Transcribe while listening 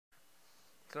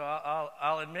So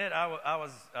I'll admit I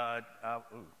was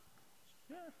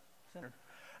centered.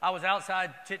 I was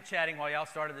outside chit-chatting while y'all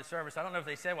started the service. I don't know if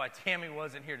they said why Tammy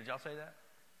wasn't here. Did y'all say that?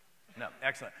 No,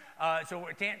 excellent. So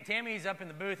Tammy's up in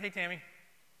the booth. Hey, Tammy.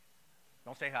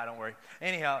 Don't say hi, don't worry.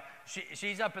 Anyhow,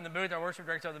 she's up in the booth, our worship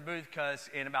director of the booth, because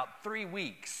in about 3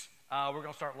 weeks, we're going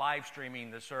to start live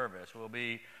streaming the service. We'll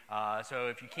be, so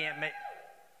if you can't make...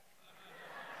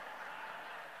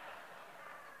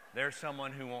 There's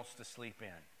someone who wants to sleep in.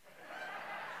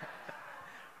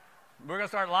 We're going to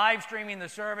start live streaming the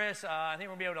service. I think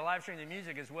we'll be able to live stream the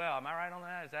music as well. Am I right on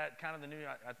that? Is that kind of the new?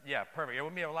 Yeah, perfect. Yeah,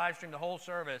 we'll be able to live stream the whole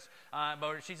service.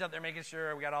 But she's up there making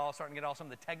sure we got starting to get all some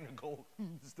of the technical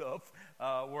stuff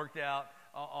worked out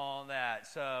on that.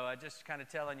 So just kind of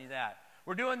telling you that.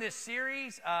 We're doing this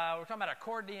series. We're talking about our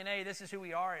core DNA. This is who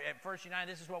we are at First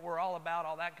United. This is what we're all about,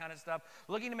 all that kind of stuff.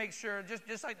 Looking to make sure,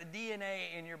 just like the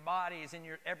DNA in your body is in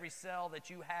your every cell that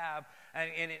you have,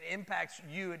 and it impacts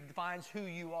you, it defines who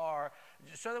you are,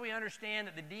 so that we understand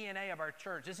that the DNA of our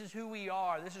church, this is who we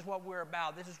are, this is what we're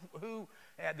about, this is who,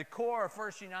 the core of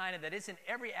First United, that it's in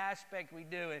every aspect we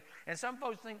do. And some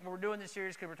folks think we're doing this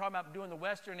series because we're talking about doing the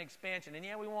Western expansion. And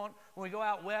yeah, when we go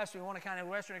out west, we want to kind of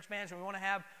Western expansion, we want to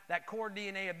have that core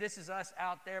DNA of this is us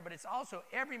out there, but it's also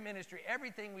every ministry,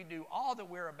 everything we do, all that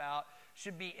we're about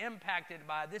should be impacted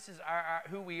by this is our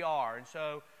who we are. And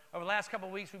so over the last couple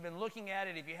of weeks, we've been looking at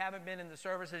it. If you haven't been in the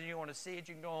services and you want to see it,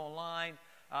 you can go online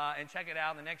and check it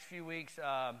out. In the next few weeks,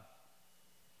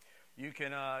 you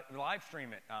can live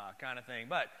stream it kind of thing.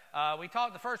 But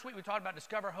the first week we talked about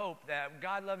Discover Hope, that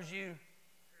God loves you.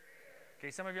 Okay,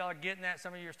 some of y'all are getting that.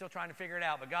 Some of you are still trying to figure it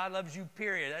out. But God loves you,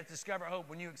 period. That's Discover Hope.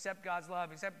 When you accept God's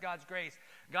love, accept God's grace,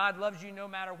 God loves you no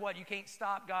matter what. You can't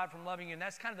stop God from loving you. And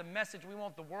that's kind of the message we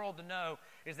want the world to know,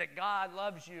 is that God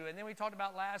loves you. And then we talked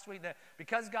about last week that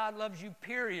because God loves you,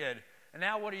 period, and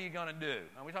now what are you going to do?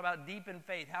 And we talked about deep in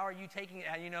faith. How are you taking it?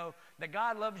 How you know that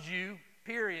God loves you,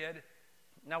 period.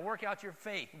 Now work out your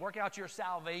faith. Work out your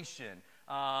salvation.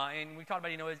 And we talked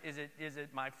about, is it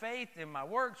my faith and my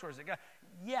works, or is it God?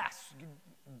 Yes,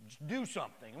 do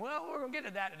something. Well, we're going to get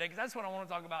to that today because that's what I want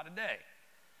to talk about today.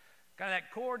 Kind of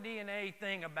that core DNA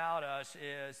thing about us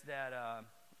is that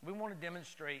we want to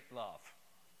demonstrate love.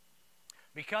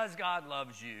 Because God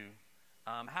loves you,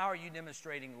 how are you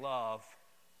demonstrating love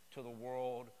to the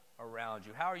world around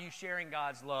you? How are you sharing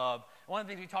God's love? One of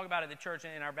the things we talk about at the church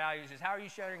and in our values is how are you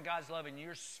sharing God's love in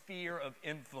your sphere of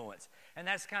influence? And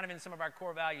that's kind of in some of our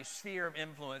core values, sphere of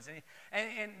influence.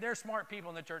 And there's smart people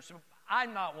in the church. So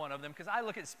I'm not one of them because I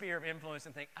look at sphere of influence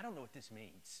and think, I don't know what this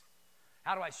means.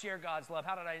 How do I share God's love?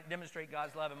 How did I demonstrate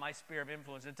God's love in my sphere of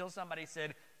influence? Until somebody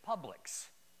said Publix.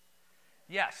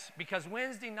 Yes, because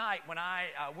Wednesday night,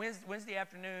 Wednesday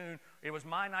afternoon, it was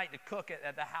my night to cook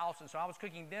at the house, and so I was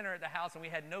cooking dinner at the house, and we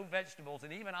had no vegetables,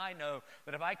 and even I know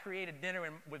that if I create a dinner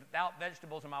without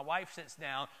vegetables and my wife sits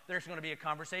down, there's going to be a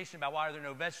conversation about why are there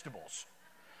no vegetables.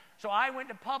 So I went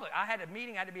to Publix. I had a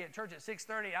meeting. I had to be at church at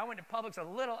 6:30. I went to Publix a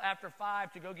little after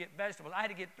 5 to go get vegetables. I had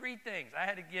to get 3 things. I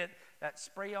had to get that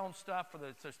spray-on stuff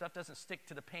so stuff doesn't stick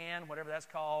to the pan, whatever that's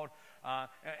called. I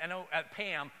know at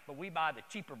Pam, but we buy the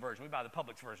cheaper version. We buy the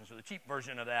Publix version, so the cheap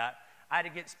version of that. I had to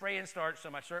get spray and starch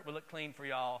so my shirt would look clean for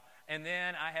y'all. And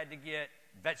then I had to get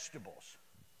vegetables.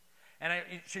 And I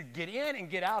should get in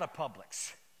and get out of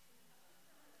Publix.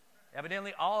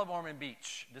 Evidently, all of Ormond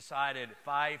Beach decided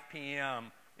 5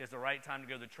 p.m. is the right time to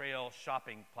go to the Trail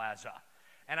Shopping Plaza.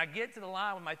 And I get to the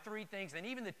line with my 3 things, and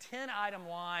even the 10-item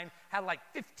line had like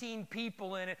 15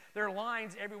 people in it. There are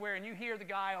lines everywhere, and you hear the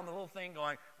guy on the little thing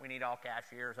going, we need all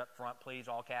cashiers up front, please,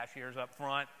 all cashiers up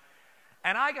front.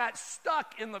 And I got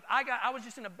stuck I was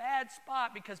just in a bad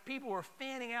spot because people were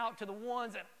fanning out to the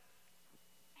ones that,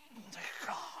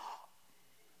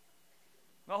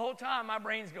 the whole time my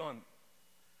brain's going,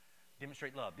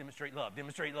 demonstrate love, demonstrate love,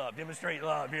 demonstrate love, demonstrate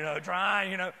love,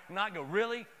 trying, not go,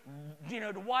 really,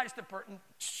 to watch the person.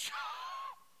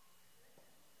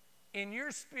 In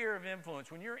your sphere of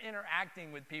influence, when you're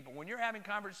interacting with people, when you're having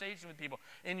conversation with people,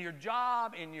 in your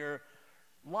job, in your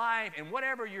life, in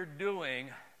whatever you're doing,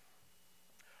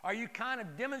 are you kind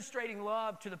of demonstrating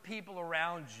love to the people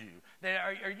around you?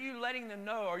 Are you letting them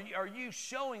know? Are you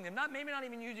showing them, maybe not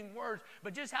even using words,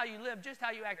 but just how you live, just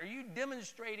how you act? Are you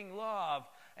demonstrating love?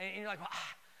 And you're like, well,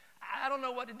 I don't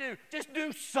know what to do. Just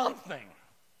do something.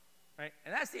 Right?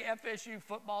 And that's the FSU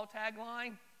football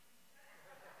tagline.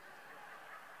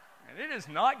 And it is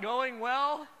not going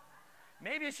well.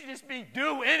 Maybe it should just be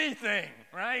do anything,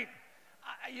 right?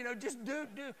 Just do.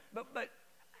 But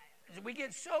we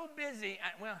get so busy.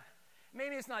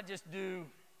 Maybe it's not just do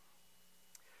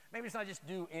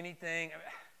anything.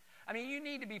 I mean, you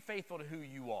need to be faithful to who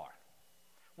you are.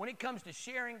 When it comes to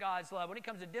sharing God's love, when it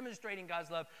comes to demonstrating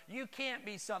God's love, you can't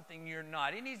be something you're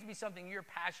not. It needs to be something you're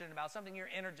passionate about, something you're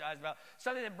energized about,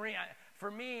 something that brings.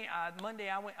 For me, Monday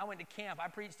I went to camp. I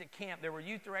preached at camp. There were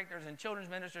youth directors and children's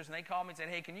ministers, and they called me and said,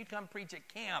 "Hey, can you come preach at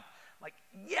camp?" I'm like,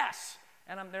 yes.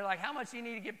 And they're like, "How much do you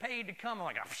need to get paid to come?" I'm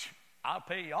like, "I'll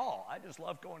pay y'all. I just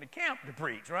love going to camp to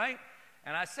preach, right?"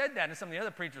 And I said that, and some of the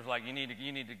other preachers were like, you need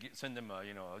to send them,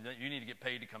 you need to get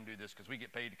paid to come do this because we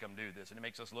get paid to come do this, and it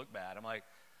makes us look bad. I'm like,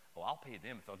 "Oh, I'll pay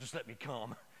them if they'll just let me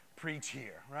come preach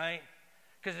here," right?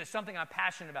 Because it's something I'm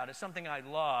passionate about. It's something I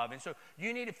love. And so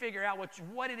you need to figure out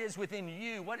what it is within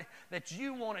you, that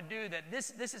you want to do, that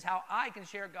this is how I can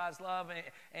share God's love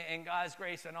and God's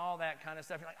grace and all that kind of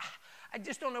stuff. You're like, I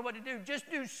just don't know what to do. Just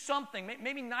do something.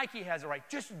 Maybe Nike has it right.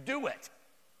 Just do it.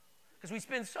 Because we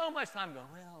spend so much time going,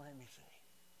 well, let me see.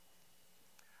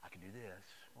 I can do this.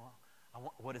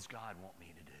 Well, what does God want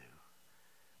me to do?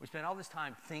 We spend all this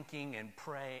time thinking and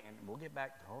praying, and we'll get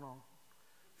back to, hold on.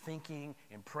 Thinking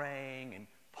and praying and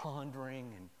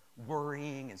pondering and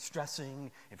worrying and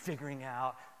stressing and figuring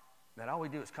out that all we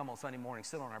do is come on Sunday morning,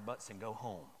 sit on our butts, and go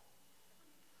home.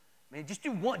 I mean, just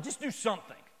do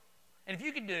something. And if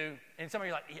you could do, and some of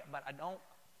you are like, "Yeah, but I don't,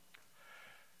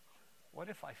 what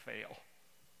if I fail?"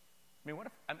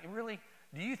 Really,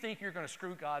 do you think you're going to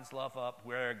screw God's love up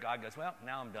where God goes, "Well,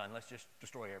 now I'm done. Let's just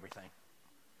destroy everything"?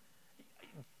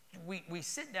 We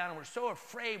sit down and we're so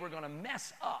afraid we're going to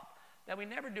mess up that we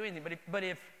never do anything. But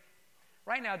if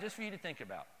right now, just for you to think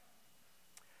about,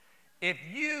 if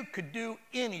you could do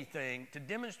anything to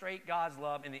demonstrate God's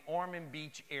love in the Ormond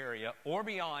Beach area or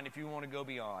beyond, if you want to go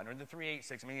beyond, or the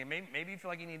 386, maybe you feel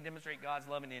like you need to demonstrate God's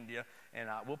love in India, and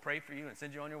we'll pray for you and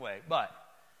send you on your way. But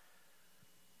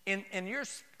in your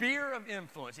sphere of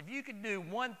influence, if you could do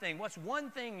one thing, what's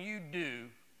one thing you do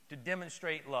to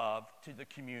demonstrate love to the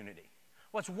community?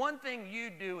 What's one thing you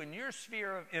do in your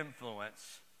sphere of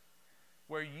influence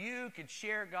where you could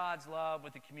share God's love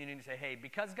with the community and say, "Hey,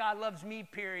 because God loves me,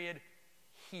 period,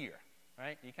 here."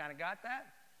 Right? You kind of got that?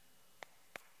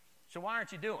 So why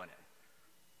aren't you doing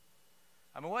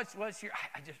it? What's your...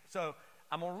 So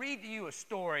I'm going to read to you a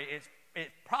story. It's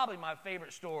probably my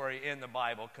favorite story in the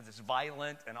Bible because it's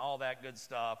violent and all that good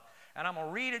stuff. And I'm going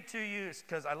to read it to you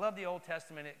because I love the Old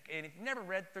Testament. And if you've never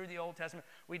read through the Old Testament,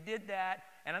 we did that.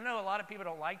 And I know a lot of people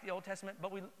don't like the Old Testament,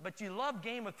 but you love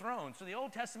Game of Thrones. So the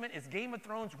Old Testament is Game of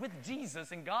Thrones with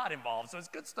Jesus and God involved. So it's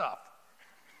good stuff.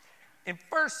 In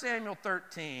 1 Samuel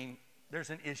 13, there's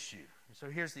an issue. So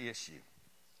here's the issue.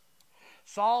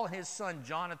 Saul and his son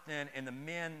Jonathan and the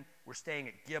men were staying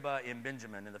at Gibeah in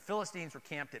Benjamin, and the Philistines were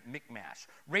camped at Michmash.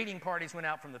 Raiding parties went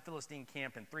out from the Philistine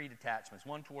camp in 3 detachments,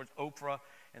 one towards Ophrah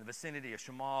in the vicinity of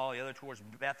Shemal, the other towards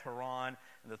Beth Horon,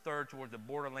 and the third towards the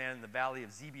borderland in the valley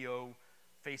of Zebio,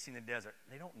 facing the desert.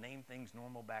 They don't name things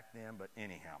normal back then, but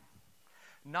anyhow.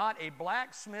 Not a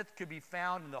blacksmith could be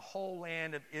found in the whole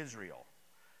land of Israel,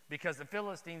 because the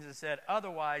Philistines had said,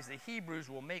 "Otherwise the Hebrews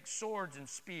will make swords and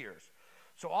spears."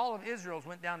 So all of Israel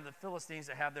went down to the Philistines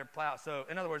to have their plow. So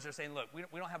in other words, they're saying, look, we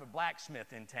don't have a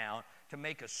blacksmith in town to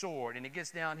make a sword. And it gets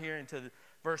down here into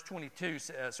verse 22.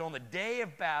 So on the day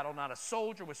of battle, not a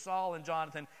soldier with Saul and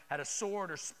Jonathan had a sword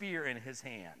or spear in his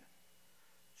hand.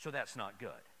 So that's not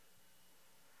good.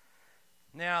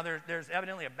 Now, there's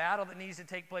evidently a battle that needs to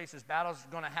take place. This battle is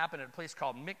going to happen at a place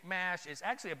called Michmash. It's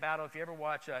actually a battle, if you ever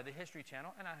watch the History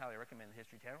Channel, and I highly recommend the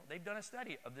History Channel. They've done a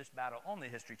study of this battle on the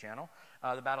History Channel,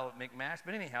 the Battle of Michmash.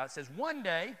 But anyhow, it says, one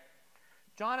day,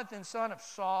 Jonathan, son of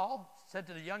Saul, said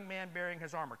to the young man bearing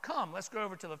his armor, "Come, let's go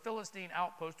over to the Philistine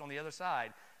outpost on the other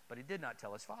side." But he did not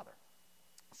tell his father.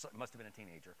 So it must have been a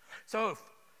teenager. So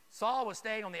Saul was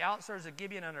staying on the outskirts of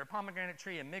Gibeon under a pomegranate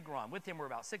tree in Migron. With him were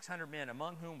about 600 men,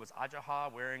 among whom was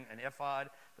Ajahah wearing an ephod,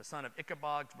 the son of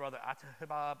Ichabod's brother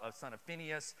Ahitub, a son of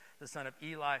Phinehas, the son of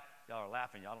Eli. Y'all are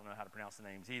laughing. Y'all don't know how to pronounce the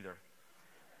names either.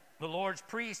 The Lord's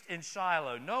priest in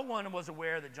Shiloh. No one was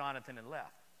aware that Jonathan had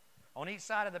left. On each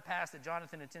side of the pass that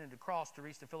Jonathan intended to cross to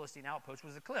reach the Philistine outpost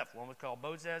was a cliff. One was called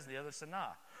Bozez, the other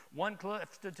Sanah. One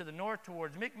cliff stood to the north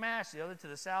towards Michmash, the other to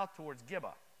the south towards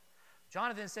Gibeah.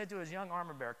 Jonathan said to his young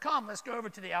armor bearer, "Come, let's go over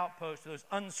to the outpost to those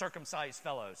uncircumcised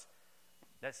fellows."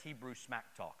 That's Hebrew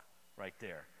smack talk right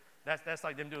there. That's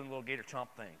like them doing a little gator chomp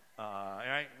thing,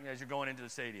 right? As you're going into the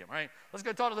stadium, right? Let's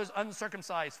go talk to those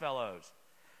uncircumcised fellows.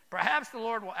 Perhaps the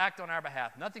Lord will act on our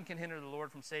behalf. Nothing can hinder the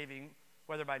Lord from saving,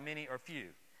 whether by many or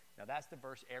few. Now, that's the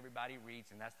verse everybody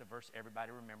reads, and that's the verse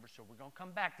everybody remembers, so we're going to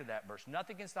come back to that verse.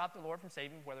 Nothing can stop the Lord from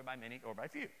saving, whether by many or by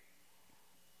few.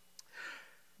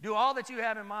 "Do all that you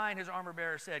have in mind," his armor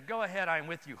bearer said. "Go ahead, I am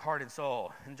with you, heart and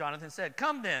soul." And Jonathan said,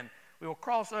 "Come then, we will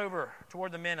cross over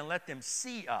toward the men and let them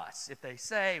see us. If they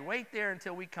say, wait there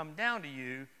until we come down to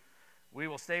you, we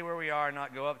will stay where we are and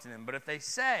not go up to them. But if they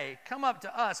say, come up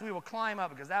to us, we will climb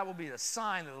up, because that will be the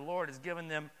sign that the Lord has given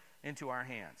them into our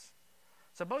hands.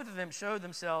 So both of them showed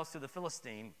themselves to the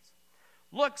Philistines.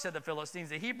 Look, said the Philistines,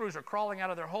 the Hebrews are crawling out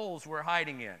of their holes we're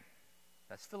hiding in.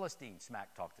 That's Philistine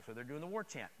smack talk. So they're doing the war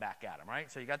chant back at them, right?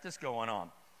 So you got this going on.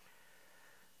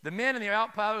 The men in the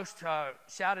outpost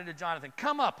shouted to Jonathan,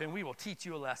 come up and we will teach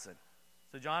you a lesson.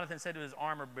 So Jonathan said to his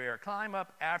armor bearer, climb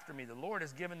up after me. The Lord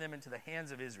has given them into the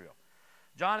hands of Israel.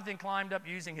 Jonathan climbed up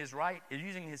using his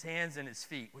hands and his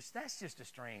feet, which that's just a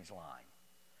strange line.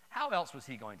 How else was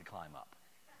he going to climb up?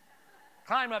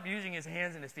 Climb up using his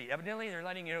hands and his feet. Evidently, they're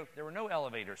letting you know there were no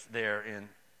elevators there in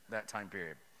that time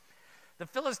period. The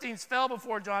Philistines fell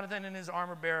before Jonathan and his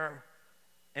armor bearer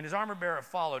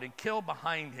followed and killed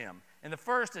behind him. In the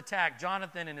first attack,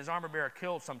 Jonathan and his armor bearer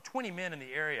killed some 20 men in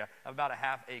the area of about a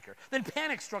half acre. Then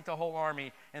panic struck the whole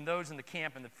army and those in the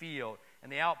camp and the field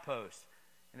and the outpost,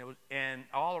 and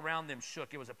all around them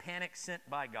shook. It was a panic sent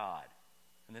by God.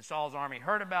 And then Saul's army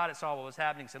heard about it, saw what was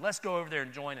happening, said, let's go over there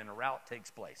and join, and a rout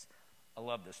takes place. I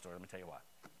love this story. Let me tell you why.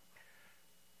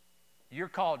 You're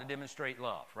called to demonstrate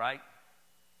love, right?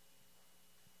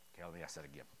 Okay, let me ask that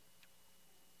again.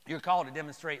 You're called to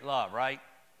demonstrate love, right?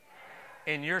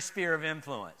 Yes. In your sphere of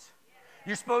influence. Yes.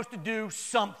 You're supposed to do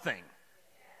something.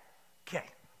 Okay.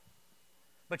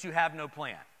 But you have no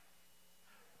plan.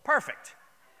 Perfect.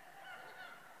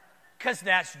 Because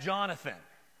that's Jonathan.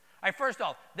 All right, first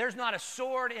off, there's not a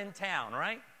sword in town,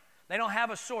 right? They don't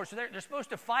have a sword. So they're supposed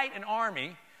to fight an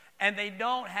army, and they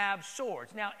don't have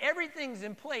swords. Now, everything's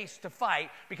in place to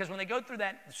fight, because when they go through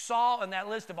that Saul and that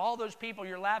list of all those people,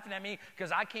 you're laughing at me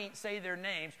because I can't say their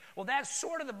names. Well, that's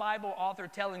sort of the Bible author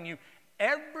telling you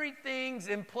everything's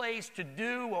in place to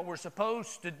do what we're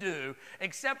supposed to do,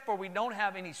 except for we don't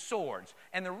have any swords.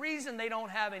 And the reason they don't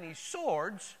have any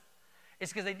swords is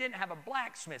because they didn't have a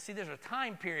blacksmith. See, there's a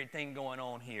time period thing going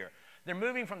on here. They're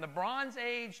moving from the Bronze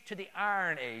Age to the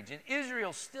Iron Age. And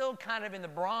Israel's still kind of in the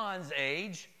Bronze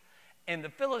Age, and the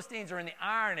Philistines are in the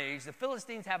Iron Age. The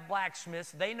Philistines have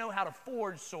blacksmiths. They know how to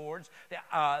forge swords.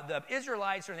 The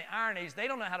Israelites are in the Iron Age. They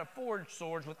don't know how to forge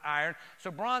swords with iron.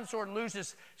 So bronze sword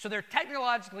loses. So they're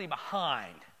technologically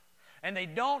behind. And they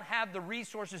don't have the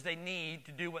resources they need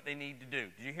to do what they need to do.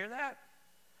 Did you hear that?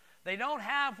 They don't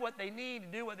have what they need to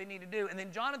do what they need to do. And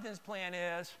then Jonathan's plan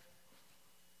is,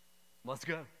 let's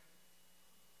go.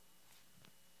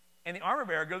 And the armor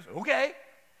bearer goes, okay.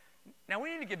 Now, we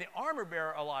need to give the armor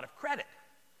bearer a lot of credit.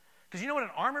 Because you know what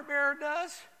an armor bearer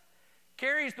does?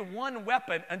 Carries the one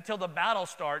weapon until the battle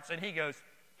starts, and he goes,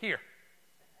 here.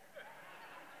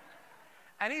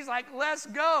 And he's like, let's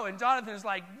go. And Jonathan's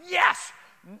like, yes!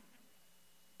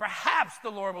 Perhaps the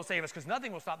Lord will save us, because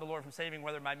nothing will stop the Lord from saving,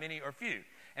 whether by many or few.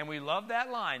 And we love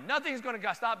that line. Nothing's going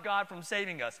to stop God from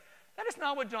saving us. That is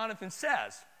not what Jonathan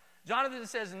says. Jonathan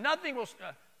says nothing will...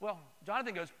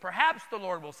 Jonathan goes, perhaps the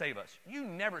Lord will save us. You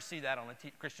never see that on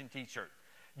a Christian t-shirt.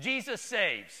 Jesus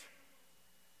saves.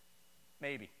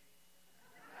 Maybe.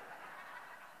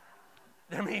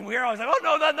 I mean, we're always like, oh,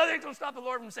 no, nothing will stop the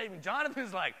Lord from saving.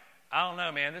 Jonathan's like, I don't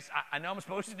know, man. I know I'm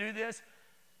supposed to do this.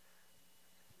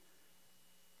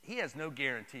 He has no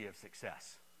guarantee of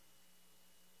success.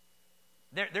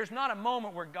 There's not a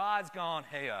moment where God's gone,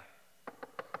 hey,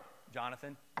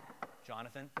 Jonathan.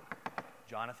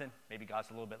 Maybe God's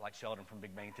a little bit like Sheldon from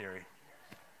Big Bang Theory.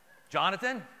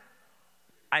 Jonathan,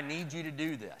 I need you to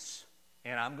do this.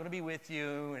 And I'm going to be with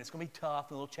you, and it's going to be tough,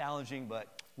 and a little challenging,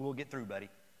 but we'll get through, buddy.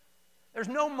 There's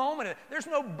no moment. There's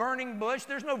no burning bush.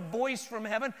 There's no voice from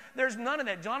heaven. There's none of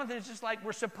that. Jonathan is just like,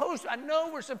 I know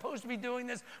we're supposed to be doing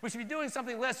this. We should be doing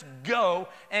something. Let's go.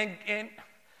 And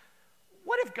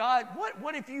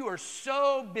what if you are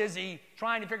so busy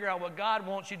trying to figure out what God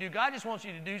wants you to do? God just wants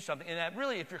you to do something. And that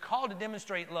really, if you're called to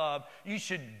demonstrate love, you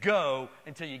should go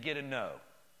until you get a no.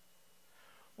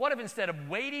 What if instead of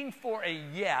waiting for a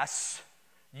yes,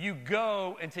 you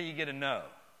go until you get a no?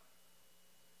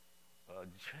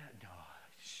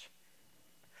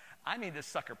 I need this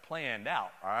sucker planned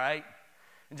out, all right?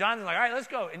 And Jonathan's like, all right, let's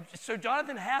go. And so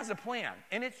Jonathan has a plan,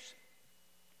 and it's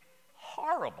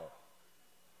horrible.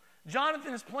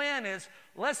 Jonathan's plan is,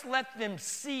 let's let them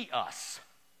see us.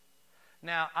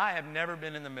 Now, I have never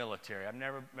been in the military. I've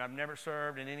never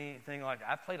served in anything like that.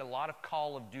 I've played a lot of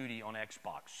Call of Duty on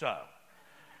Xbox. So,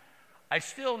 I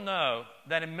still know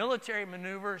that in military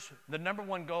maneuvers, the number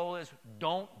one goal is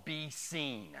don't be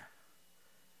seen.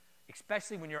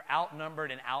 Especially when you're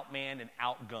outnumbered and outmanned and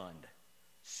outgunned.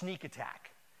 Sneak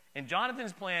attack. And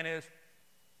Jonathan's plan is,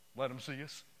 let them see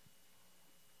us.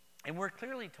 And we're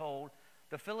clearly told,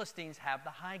 the Philistines have the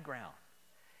high ground.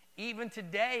 Even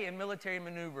today in military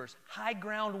maneuvers, high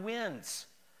ground wins.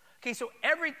 Okay, so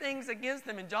everything's against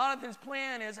them, and Jonathan's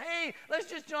plan is, hey, let's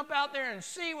just jump out there and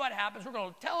see what happens. We're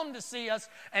going to tell them to see us,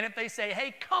 and if they say,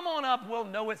 hey, come on up, we'll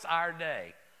know it's our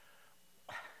day.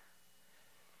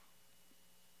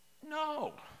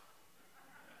 No.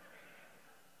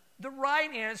 The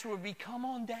right answer would be, come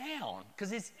on down,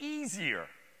 because it's easier.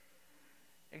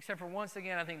 Except for once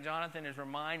again, I think Jonathan is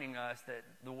reminding us that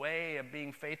the way of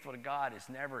being faithful to God is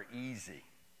never easy.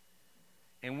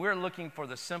 And we're looking for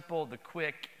the simple, the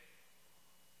quick.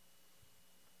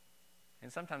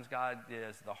 And sometimes God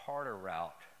is the harder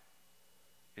route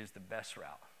is the best route.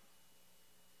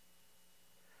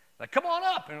 Like, come on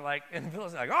up. And the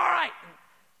Philistines are like, all right.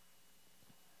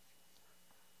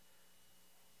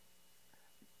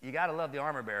 You got to love the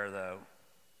armor bearer, though.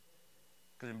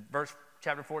 Because in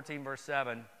chapter 14, verse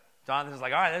 7, Jonathan's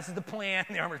like, all right, this is the plan.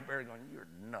 The armor bearer going, you're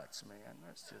nuts, man.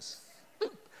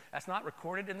 That's not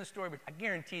recorded in the story, but I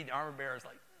guarantee the armor bearer is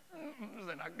like, this is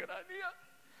not a good idea.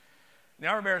 The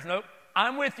armor bearer's, nope,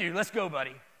 I'm with you. Let's go,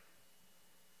 buddy.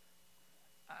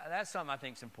 That's something I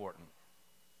think is important.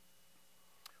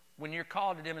 When you're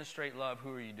called to demonstrate love,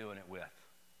 who are you doing it with?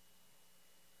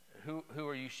 Who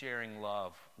are you sharing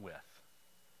love with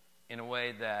in a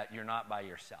way that you're not by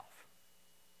yourself?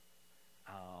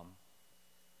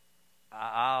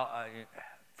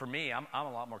 For me, I'm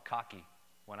a lot more cocky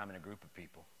when I'm in a group of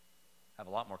people. I have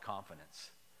a lot more confidence,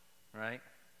 right?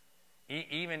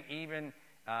 Even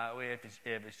if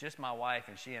it's just my wife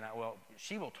and she and I, well,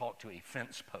 she will talk to a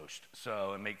fence post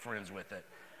and make friends with it.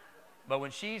 But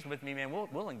when she's with me, man,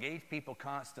 we'll engage people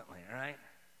constantly, right?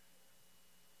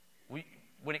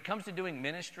 When it comes to doing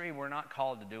ministry, we're not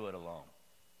called to do it alone.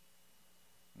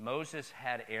 Moses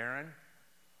had Aaron,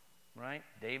 right?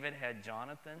 David had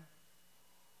Jonathan.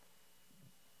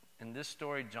 In this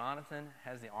story, Jonathan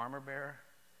has the armor bearer.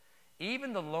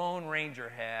 Even the Lone Ranger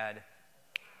had.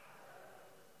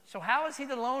 So how is he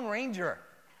the Lone Ranger?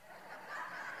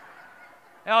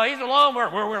 No, he's the Lone.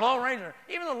 We're Lone Ranger.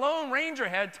 Even the Lone Ranger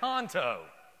had Tonto.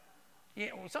 You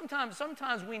know,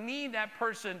 sometimes we need that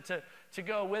person to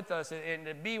go with us and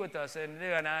to be with us and do.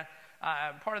 And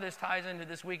part of this ties into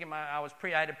this week. I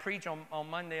had to preach on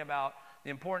Monday about the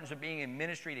importance of being in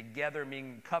ministry together,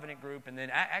 being a covenant group. And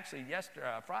then actually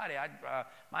Friday,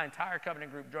 my entire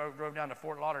covenant group drove down to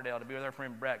Fort Lauderdale to be with our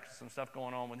friend Brett, 'cause some stuff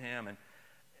going on with him. And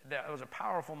that was a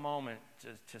powerful moment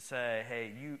to say,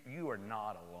 hey, you are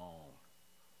not alone.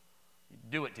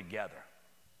 Do it together,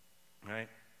 right?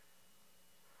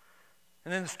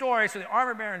 And then the story, so the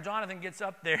armor bearer and Jonathan gets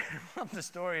up there. I love the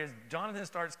story is Jonathan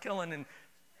starts killing, and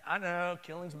I know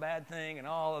killing's a bad thing and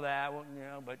all of that, well,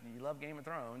 but you love Game of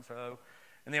Thrones, so.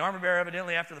 And the armor bearer,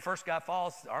 evidently, after the first guy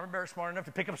falls, the armor bearer's smart enough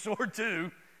to pick up a sword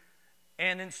too.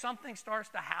 And then something starts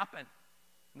to happen.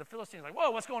 And the Philistines are like,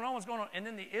 whoa, what's going on? What's going on? And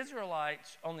then the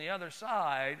Israelites on the other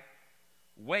side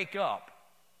wake up.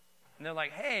 And they're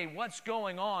like, hey, what's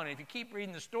going on? And if you keep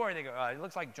reading the story, they go, it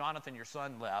looks like Jonathan, your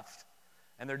son, left.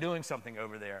 And they're doing something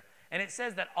over there. And it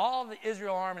says that all the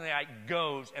Israel army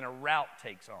goes and a rout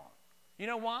takes on. You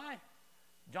know why?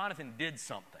 Jonathan did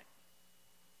something.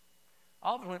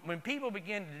 When people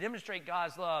begin to demonstrate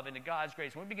God's love and God's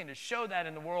grace, when we begin to show that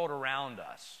in the world around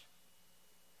us,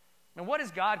 and what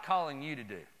is God calling you to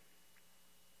do?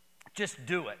 Just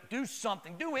do it. Do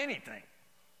something. Do anything.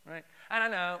 Right?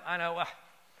 And I know.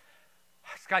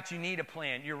 Scott, you need a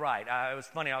plan. You're right. It was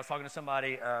funny. I was talking to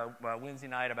somebody Wednesday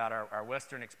night about our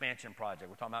Western expansion project.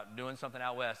 We're talking about doing something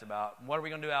out west, about what are we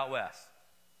going to do out west?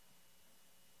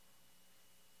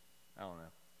 I don't know.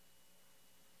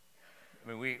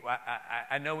 I mean,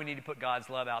 I know we need to put God's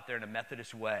love out there in a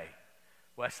Methodist way,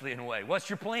 Wesleyan way. What's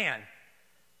your plan?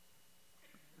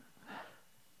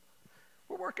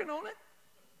 We're working on it.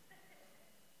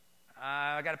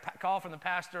 I got a call from the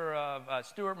pastor of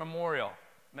Stewart Memorial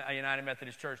United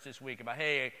Methodist Church this week about,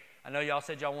 hey, I know y'all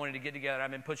said y'all wanted to get together.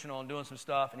 I've been pushing on doing some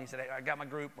stuff. And he said, hey, I got my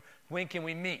group. When can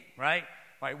we meet, right?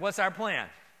 All right, what's our plan?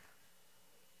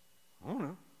 I don't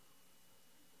know.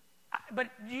 But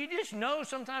you just know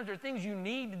sometimes there are things you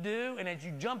need to do, and as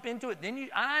you jump into it, then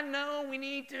I know we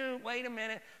need to, wait a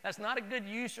minute, that's not a good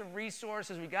use of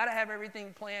resources. We got to have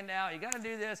everything planned out. You got to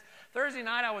do this. Thursday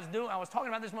night I was talking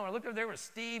about this moment. I looked over there with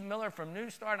Steve Miller from New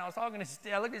Start, and I was talking to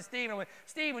Steve. I looked at Steve and I went,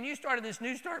 Steve, when you started this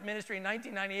New Start ministry in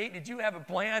 1998, did you have a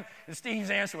plan? And Steve's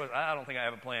answer was, I don't think I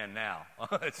have a plan now.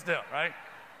 Still, right?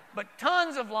 But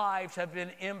tons of lives have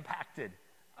been impacted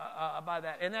by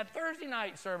that. And that Thursday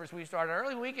night service we started,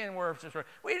 early weekend worship,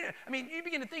 you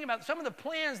begin to think about some of the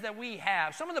plans that we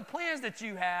have, some of the plans that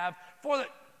you have for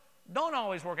don't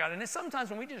always work out. And then sometimes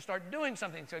when we just start doing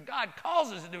something, so God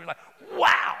calls us to do it, like,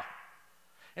 wow.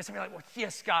 And somebody like, well,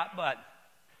 yes, Scott, but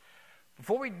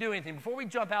before we do anything, before we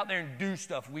jump out there and do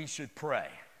stuff, we should pray.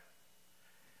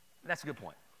 That's a good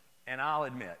point. And I'll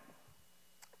admit,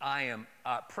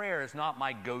 prayer is not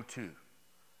my go-to.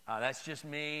 That's just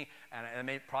me, and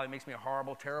it probably makes me a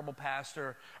horrible, terrible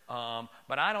pastor.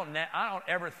 But I don't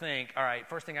ever think, all right,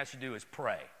 first thing I should do is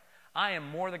pray. I am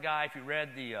more the guy, if you read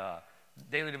the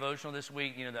daily devotional this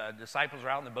week, you know, the disciples are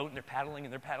out in the boat and they're paddling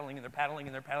and they're paddling and they're paddling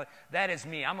and they're paddling. That is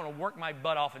me. I'm going to work my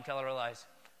butt off until I realize,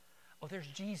 oh, there's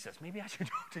Jesus. Maybe I should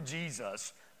go to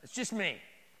Jesus. It's just me.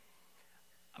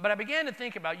 But I began to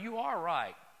think about, you are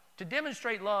right. To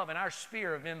demonstrate love in our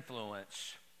sphere of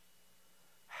influence,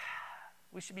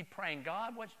 we should be praying,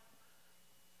 God, what?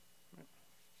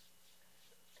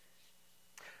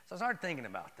 So I started thinking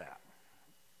about that.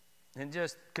 And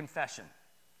just confession,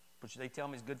 which they tell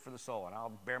me is good for the soul, and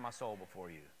I'll bear my soul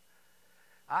before you.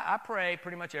 I pray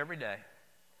pretty much every day.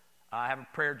 I have a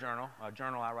prayer journal, a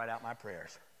journal I write out my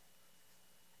prayers.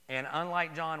 And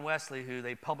unlike John Wesley, who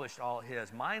they published all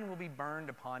his, mine will be burned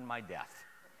upon my death.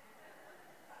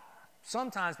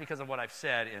 Sometimes because of what I've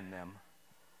said in them.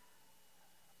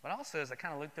 But also, as I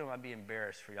kind of look through them, I'd be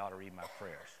embarrassed for y'all to read my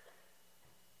prayers.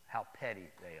 How petty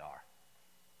they are.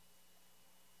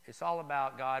 It's all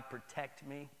about God protect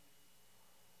me.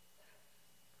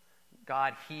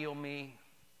 God heal me.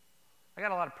 I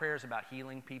got a lot of prayers about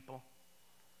healing people.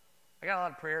 I got a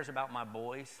lot of prayers about my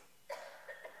boys.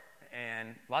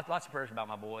 And lots of prayers about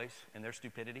my boys and their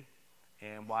stupidity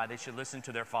and why they should listen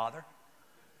to their father.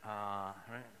 Right?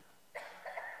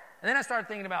 And then I started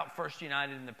thinking about First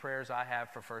United and the prayers I have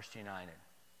for First United.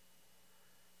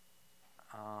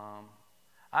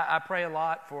 I pray a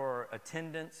lot for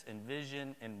attendance and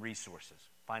vision and resources,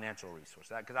 financial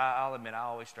resources. Because I'll admit, I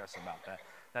always stress about that.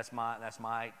 That's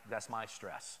my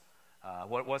stress.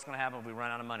 What's going to happen if we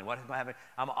run out of money? What's going to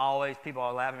happen? People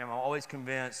are laughing. I'm always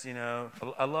convinced, you know.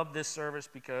 I love this service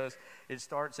because it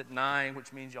starts at 9,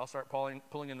 which means y'all start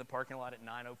pulling in the parking lot at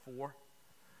 9:04.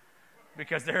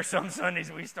 Because there are some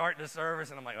Sundays we start the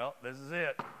service and I'm like, well, this is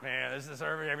it. Man, this is the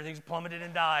service. Everything's plummeted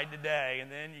and died today. And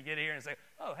then you get here and say,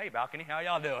 oh, hey, balcony, how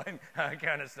y'all doing?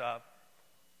 Kind of stuff.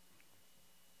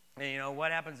 And you know,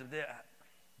 what happens if this?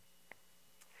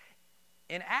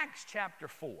 In Acts chapter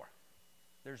 4,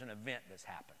 there's an event that's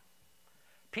happened.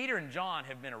 Peter and John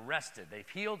have been arrested. They've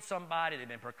healed somebody. They've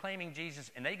been proclaiming Jesus,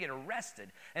 and they get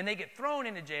arrested, and they get thrown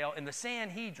into jail in the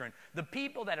Sanhedrin. The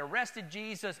people that arrested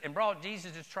Jesus and brought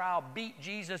Jesus to trial, beat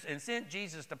Jesus, and sent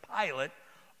Jesus to Pilate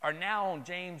are now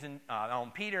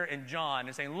on Peter and John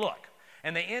and saying, look,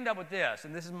 and they end up with this,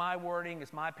 and this is my wording,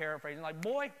 it's my paraphrasing, like,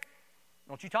 boy,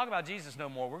 don't you talk about Jesus no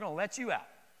more. We're going to let you out.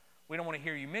 We don't want to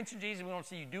hear you mention Jesus. We don't want to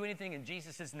see you do anything in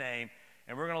Jesus' name,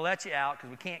 and we're going to let you out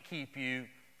because we can't keep you,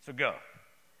 so go.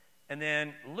 And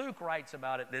then Luke writes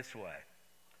about it this way.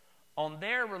 On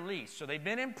their release, so they've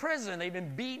been in prison, they've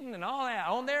been beaten and all that.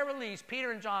 On their release,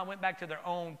 Peter and John went back to their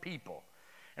own people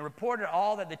and reported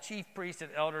all that the chief priests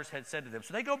and elders had said to them.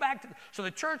 So they go back so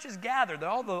the church is gathered,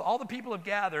 all the people have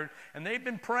gathered, and they've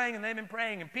been praying and they've been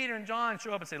praying. And Peter and John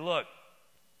show up and say, look,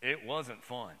 it wasn't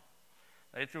fun.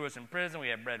 They threw us in prison. We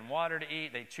had bread and water to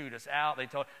eat. They chewed us out.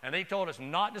 They told us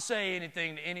not to say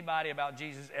anything to anybody about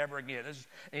Jesus ever again.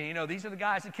 And you know, these are the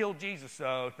guys that killed Jesus,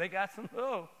 so they got some.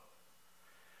 Oh.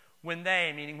 When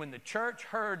the church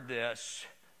heard this,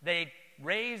 they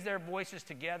raised their voices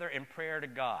together in prayer to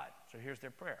God. So here's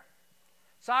their prayer.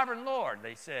 Sovereign Lord,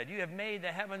 they said, you have made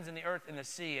the heavens and the earth and the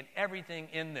sea and everything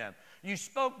in them. You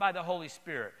spoke by the Holy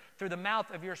Spirit through the mouth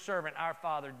of your servant, our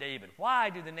father David. Why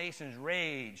do the nations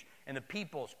rage and the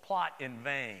peoples plot in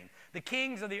vain? The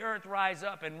kings of the earth rise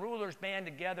up and rulers band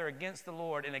together against the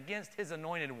Lord and against his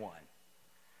anointed one.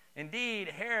 Indeed,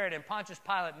 Herod and Pontius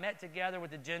Pilate met together with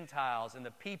the Gentiles and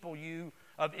the people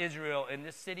of Israel in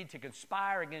this city to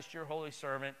conspire against your holy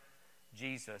servant,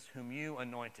 Jesus, whom you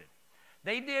anointed.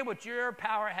 They did what your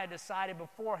power had decided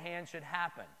beforehand should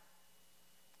happen.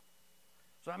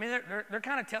 So, I mean, they're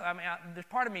kind of telling, there's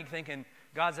part of me thinking,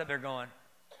 God's up there going,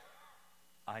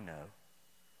 I know.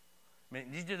 I mean,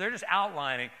 they're just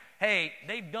outlining, hey,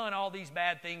 they've done all these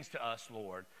bad things to us,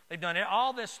 Lord. They've done it.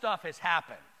 All this stuff has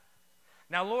happened.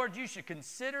 Now, Lord, you should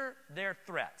consider their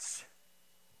threats.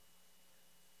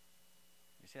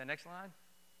 You see that next line?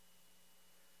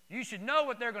 You should know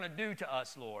what they're going to do to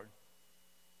us, Lord.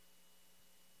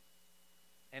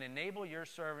 And enable your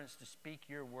servants to speak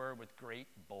your word with great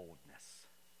boldness.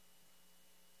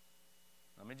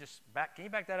 Let me just can you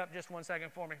back that up just 1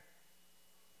 second for me?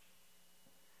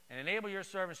 And enable your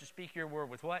servants to speak your word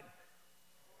with what?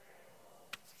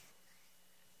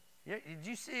 Yeah, did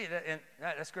you see that? And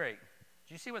that's great.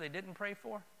 Did you see what they didn't pray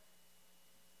for?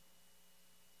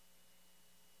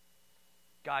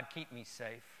 God, keep me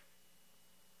safe.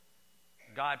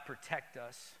 God, protect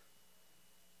us.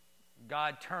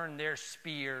 God, turn their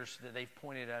spears that they've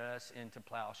pointed at us into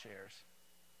plowshares.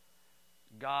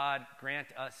 God, grant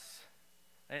us.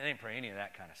 They didn't pray any of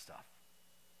that kind of stuff.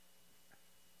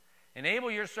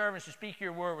 Enable your servants to speak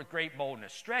your word with great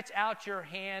boldness. Stretch out your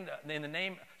hand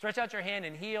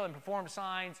and heal and perform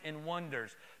signs and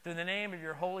wonders through the name of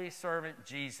your holy servant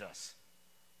Jesus.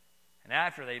 And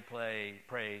after they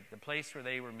prayed, the place where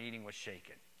they were meeting was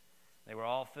shaken. They were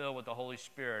all filled with the Holy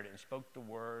Spirit and spoke the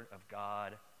word of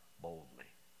God boldly.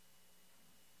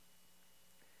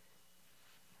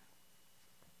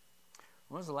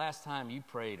 When was the last time you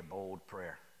prayed a bold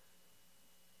prayer?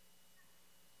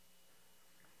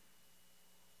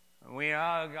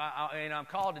 I'm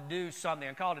called to do something.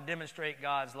 I'm called to demonstrate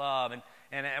God's love.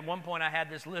 And at one point I had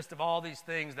this list of all these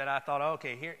things that I thought,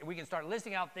 okay, here we can start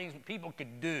listing out things people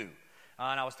could do.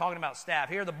 And I was talking about staff.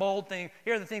 Here are the bold things.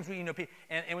 Here are the things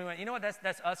and we went, you know what?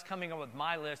 That's us coming up with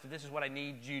my list of this is what I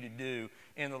need you to do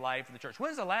in the life of the church.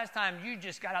 When's the last time you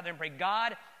just got out there and prayed,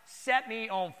 God, set me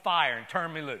on fire and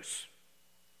turn me loose?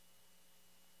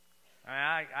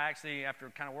 I actually, after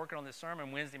kind of working on this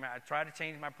sermon Wednesday, I tried to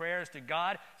change my prayers to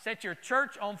God, set your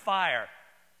church on fire.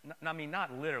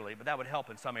 Not literally, but that would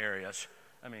help in some areas.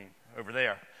 Over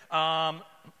there.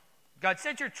 God,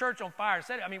 set your church on fire.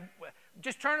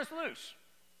 Just turn us loose.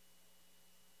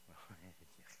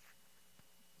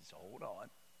 Just hold on.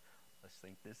 Let's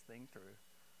think this thing through.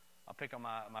 I'll pick on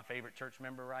my favorite church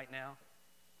member right now,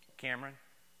 Cameron.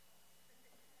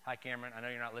 Hi, Cameron. I know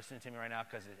you're not listening to me right now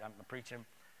because I'm preaching.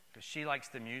 Because she likes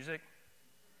the music.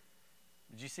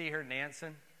 Did you see her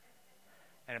dancing?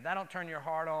 And if that don't turn your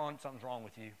heart on, something's wrong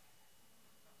with you.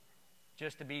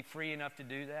 Just to be free enough to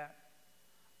do that.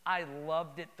 I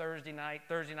loved it Thursday night.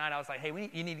 Thursday night I was like, hey,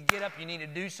 you need to get up. You need to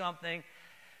do something.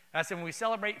 I said, when we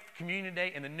celebrate Communion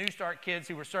Day, and the New Start kids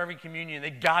who were serving communion, they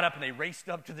got up and they raced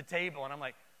up to the table. And I'm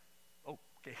like, oh,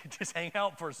 okay, just hang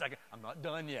out for a second. I'm not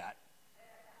done yet.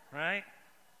 Right?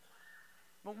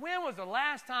 But when was the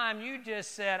last time you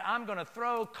just said, I'm going to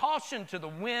throw caution to the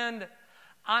wind.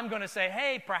 I'm going to say,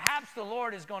 hey, perhaps the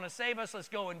Lord is going to save us. Let's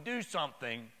go and do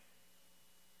something.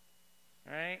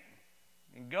 Right?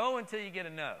 And go until you get a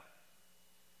no.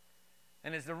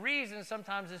 And it's the reason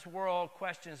sometimes this world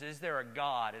questions, is there a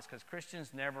God? It's because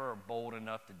Christians never are bold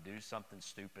enough to do something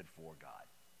stupid for God.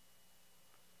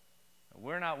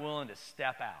 We're not willing to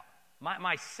step out.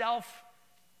 Myself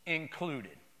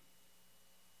included.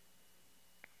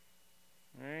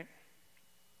 All right?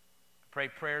 Pray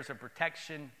prayers of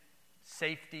protection,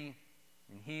 safety,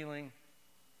 and healing.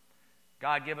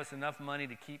 God, give us enough money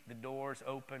to keep the doors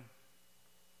open.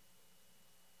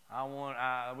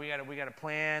 We got to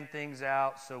plan things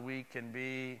out so we can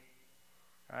be,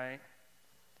 right?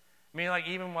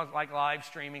 Even with live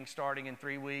streaming starting in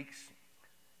 3 weeks,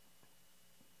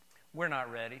 we're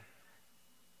not ready.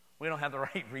 We don't have the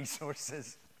right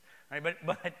resources, right?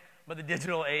 But the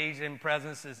digital age and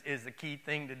presence is the key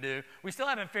thing to do. We still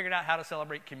haven't figured out how to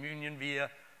celebrate communion via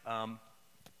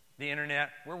the internet.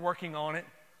 We're working on it.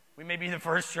 We may be the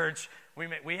first church.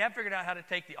 We have figured out how to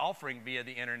take the offering via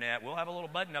the internet. We'll have a little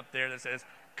button up there that says,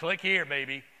 click here,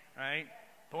 baby. Right?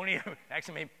 Pony up.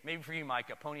 Actually, maybe for you,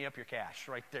 Micah, pony up your cash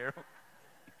right there.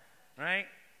 Right?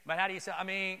 But how do you say,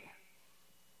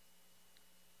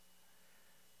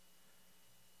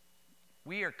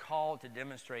 we are called to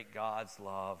demonstrate God's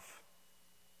love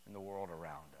in the world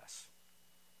around us.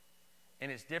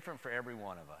 And it's different for every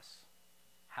one of us.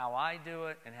 How I do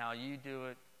it and how you do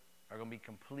it are going to be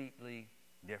completely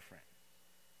different.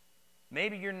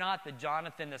 Maybe you're not the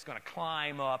Jonathan that's going to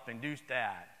climb up and do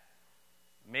that.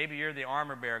 Maybe you're the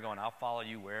armor bearer going, I'll follow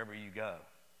you wherever you go.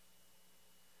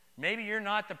 Maybe you're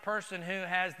not the person who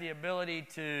has the ability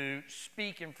to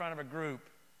speak in front of a group,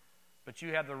 but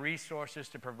you have the resources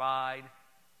to provide.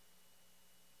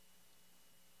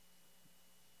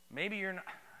 Maybe you're not,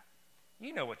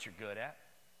 you know what you're good at.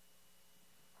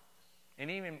 And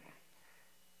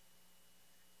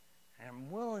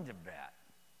I'm willing to bet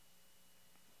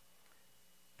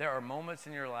there are moments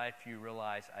in your life you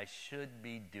realize I should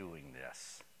be doing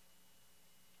this.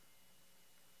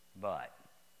 But,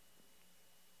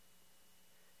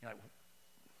 you're like,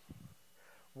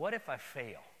 what if I fail?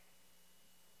 Do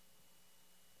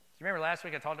you remember last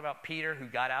week I talked about Peter who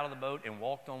got out of the boat and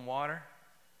walked on water?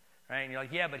 Right? And you're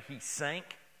like, yeah, but he sank.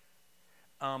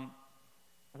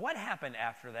 What happened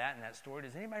after that in that story?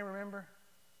 Does anybody remember?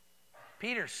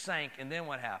 Peter sank, and then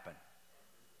what happened?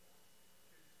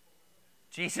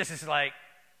 Jesus is like,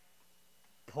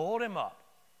 pulled him up.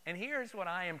 And here's what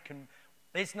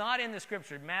it's not in the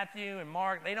scripture. Matthew and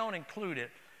Mark, they don't include it.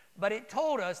 But it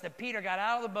told us that Peter got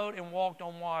out of the boat and walked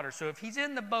on water. So if he's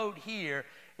in the boat here,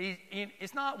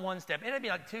 it's not one step. It'll be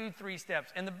like 2, 3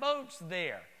 steps. And the boat's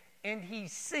there. And he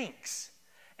sinks.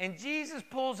 And Jesus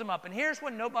pulls him up. And here's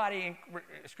what nobody in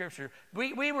Scripture,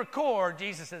 we record,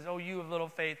 Jesus says, oh, you of little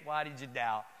faith, why did you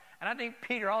doubt? And I think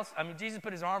Jesus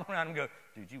put his arm around him and go,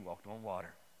 dude, you walked on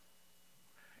water.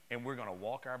 And we're going to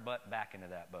walk our butt back into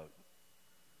that boat.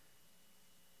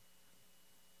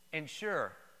 And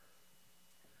sure,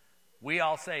 we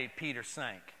all say Peter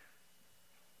sank.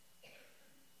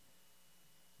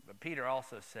 But Peter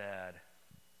also said,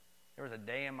 there was a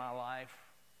day in my life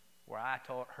where I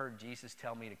heard Jesus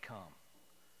tell me to come.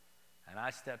 And I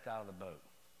stepped out of the boat.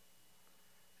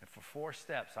 And for 4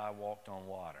 steps, I walked on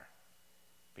water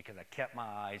because I kept my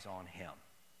eyes on him.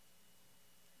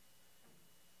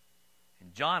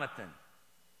 And Jonathan,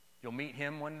 you'll meet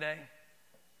him one day,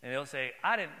 and he'll say,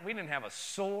 we didn't have a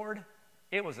sword.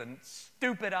 It was a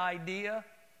stupid idea,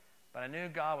 but I knew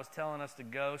God was telling us to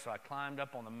go, so I climbed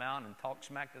up on the mountain and talked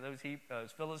smack to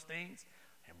those Philistines,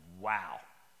 and wow.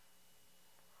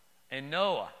 And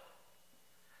Noah,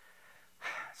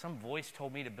 some voice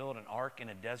told me to build an ark in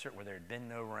a desert where there had been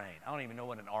no rain. I don't even know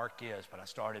what an ark is, but I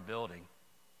started building.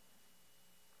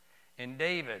 And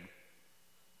David,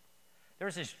 there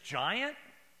was this giant,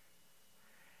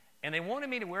 and they wanted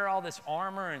me to wear all this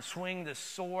armor and swing this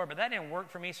sword, but that didn't work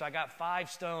for me, so I got 5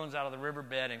 stones out of the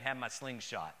riverbed and had my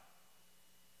slingshot.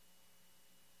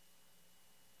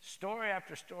 Story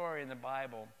after story in the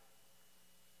Bible,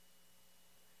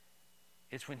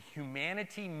 it's when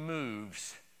humanity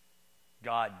moves,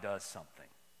 God does something.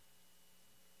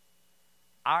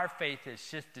 Our faith has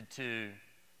shifted to,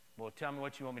 well, tell me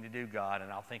what you want me to do, God,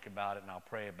 and I'll think about it and I'll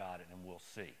pray about it and we'll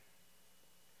see.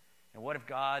 And what if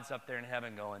God's up there in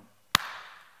heaven going,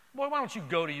 boy, why don't you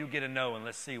go till you get a no and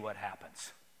let's see what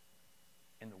happens?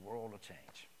 And the world will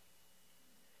change.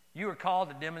 You are called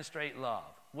to demonstrate love.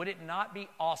 Would it not be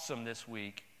awesome this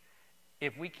week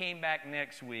if we came back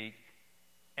next week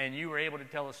and you were able to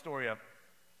tell a story of,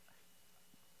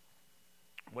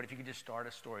 what if you could just start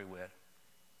a story with,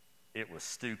 it was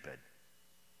stupid,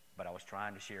 but I was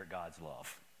trying to share God's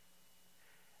love,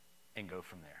 and go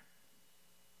from there.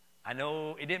 I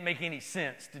know it didn't make any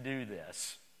sense to do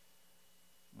this,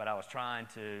 but I was trying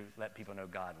to let people know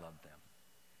God loved them.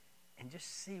 And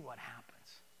just see what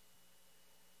happens.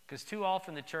 Because too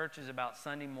often the church is about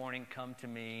Sunday morning, come to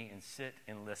me and sit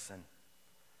and listen.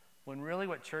 When really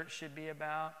what church should be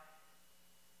about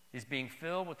is being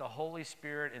filled with the Holy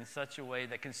Spirit in such a way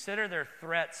that consider their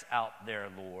threats out there,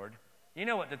 Lord. You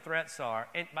know what the threats are.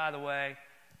 And by the way,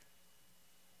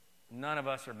 none of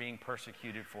us are being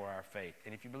persecuted for our faith.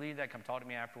 And if you believe that, come talk to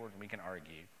me afterwards and we can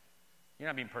argue. You're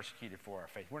not being persecuted for our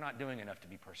faith. We're not doing enough to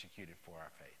be persecuted for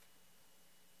our faith.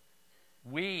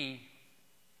 We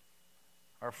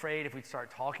are afraid if we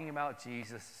start talking about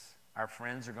Jesus, our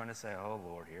friends are going to say, oh,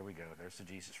 Lord, here we go. There's the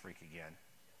Jesus freak again.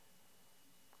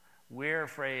 We're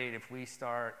afraid if we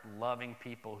start loving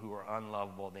people who are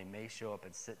unlovable, they may show up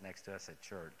and sit next to us at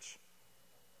church.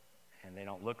 And they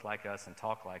don't look like us and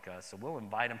talk like us, so we'll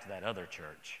invite them to that other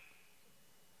church.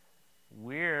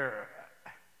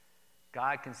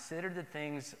 God, consider the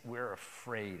things we're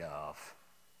afraid of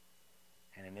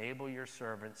and enable your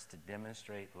servants to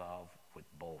demonstrate love with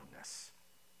boldness.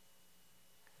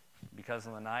 Because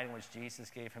on the night in which Jesus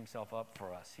gave himself up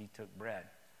for us, he took bread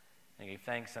and gave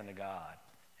thanks unto God,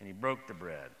 and he broke the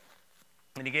bread.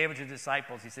 And he gave it to the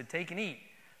disciples. He said, take and eat.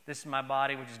 This is my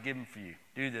body which is given for you.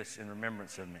 Do this in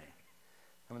remembrance of me.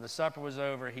 And when the supper was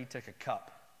over, he took a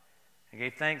cup and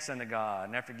gave thanks unto God.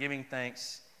 And after giving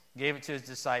thanks, gave it to his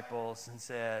disciples and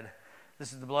said,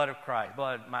 this is the blood of Christ,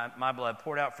 my blood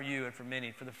poured out for you and for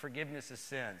many for the forgiveness of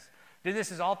sins. Do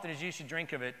this as often as you should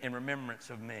drink of it in remembrance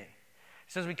of me.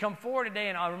 He says we come forward today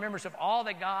in remembrance of all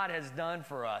that God has done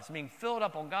for us, being filled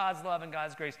up on God's love and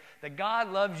God's grace, that God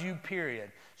loves you,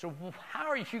 period. So how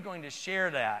are you going to share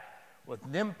that with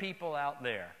them people out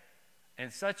there in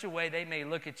such a way they may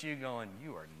look at you going,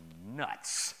 you are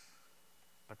nuts.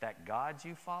 But that God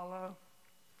you follow,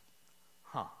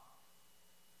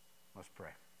 Let's pray.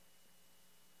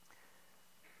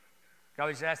 God,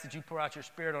 we just ask that you pour out your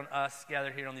Spirit on us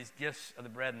gathered here on these gifts of the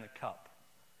bread and the cup.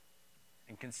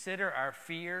 And consider our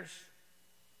fears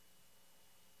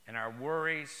and our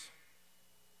worries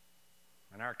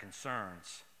and our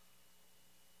concerns.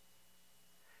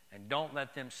 And don't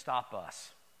let them stop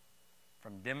us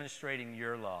from demonstrating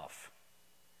your love.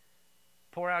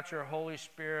 Pour out your Holy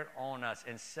Spirit on us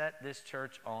and set this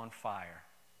church on fire.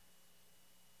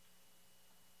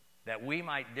 that we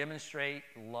might demonstrate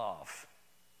love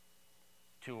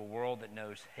to a world that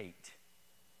knows hate,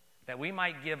 that we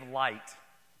might give light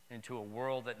into a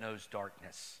world that knows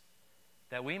darkness,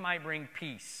 that we might bring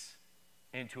peace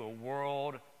into a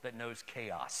world that knows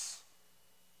chaos,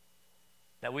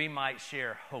 that we might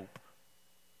share hope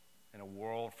in a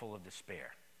world full of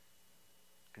despair.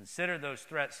 Consider those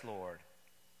threats, Lord,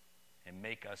 and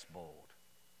make us bold.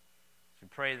 So we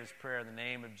pray this prayer in the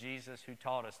name of Jesus, who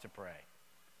taught us to pray.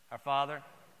 Our Father,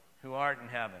 who art in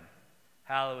heaven,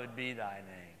 hallowed be thy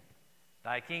name.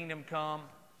 Thy kingdom come,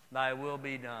 thy will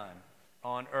be done,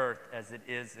 on earth as it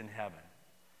is in heaven.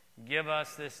 Give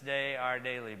us this day our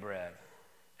daily bread,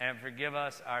 and forgive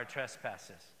us our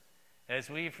trespasses, as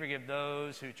we forgive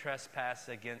those who trespass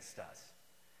against us.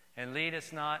 And lead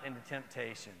us not into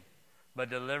temptation, but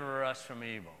deliver us from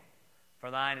evil.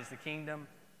 For thine is the kingdom,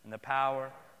 and the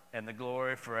power, and the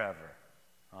glory forever.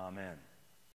 Amen.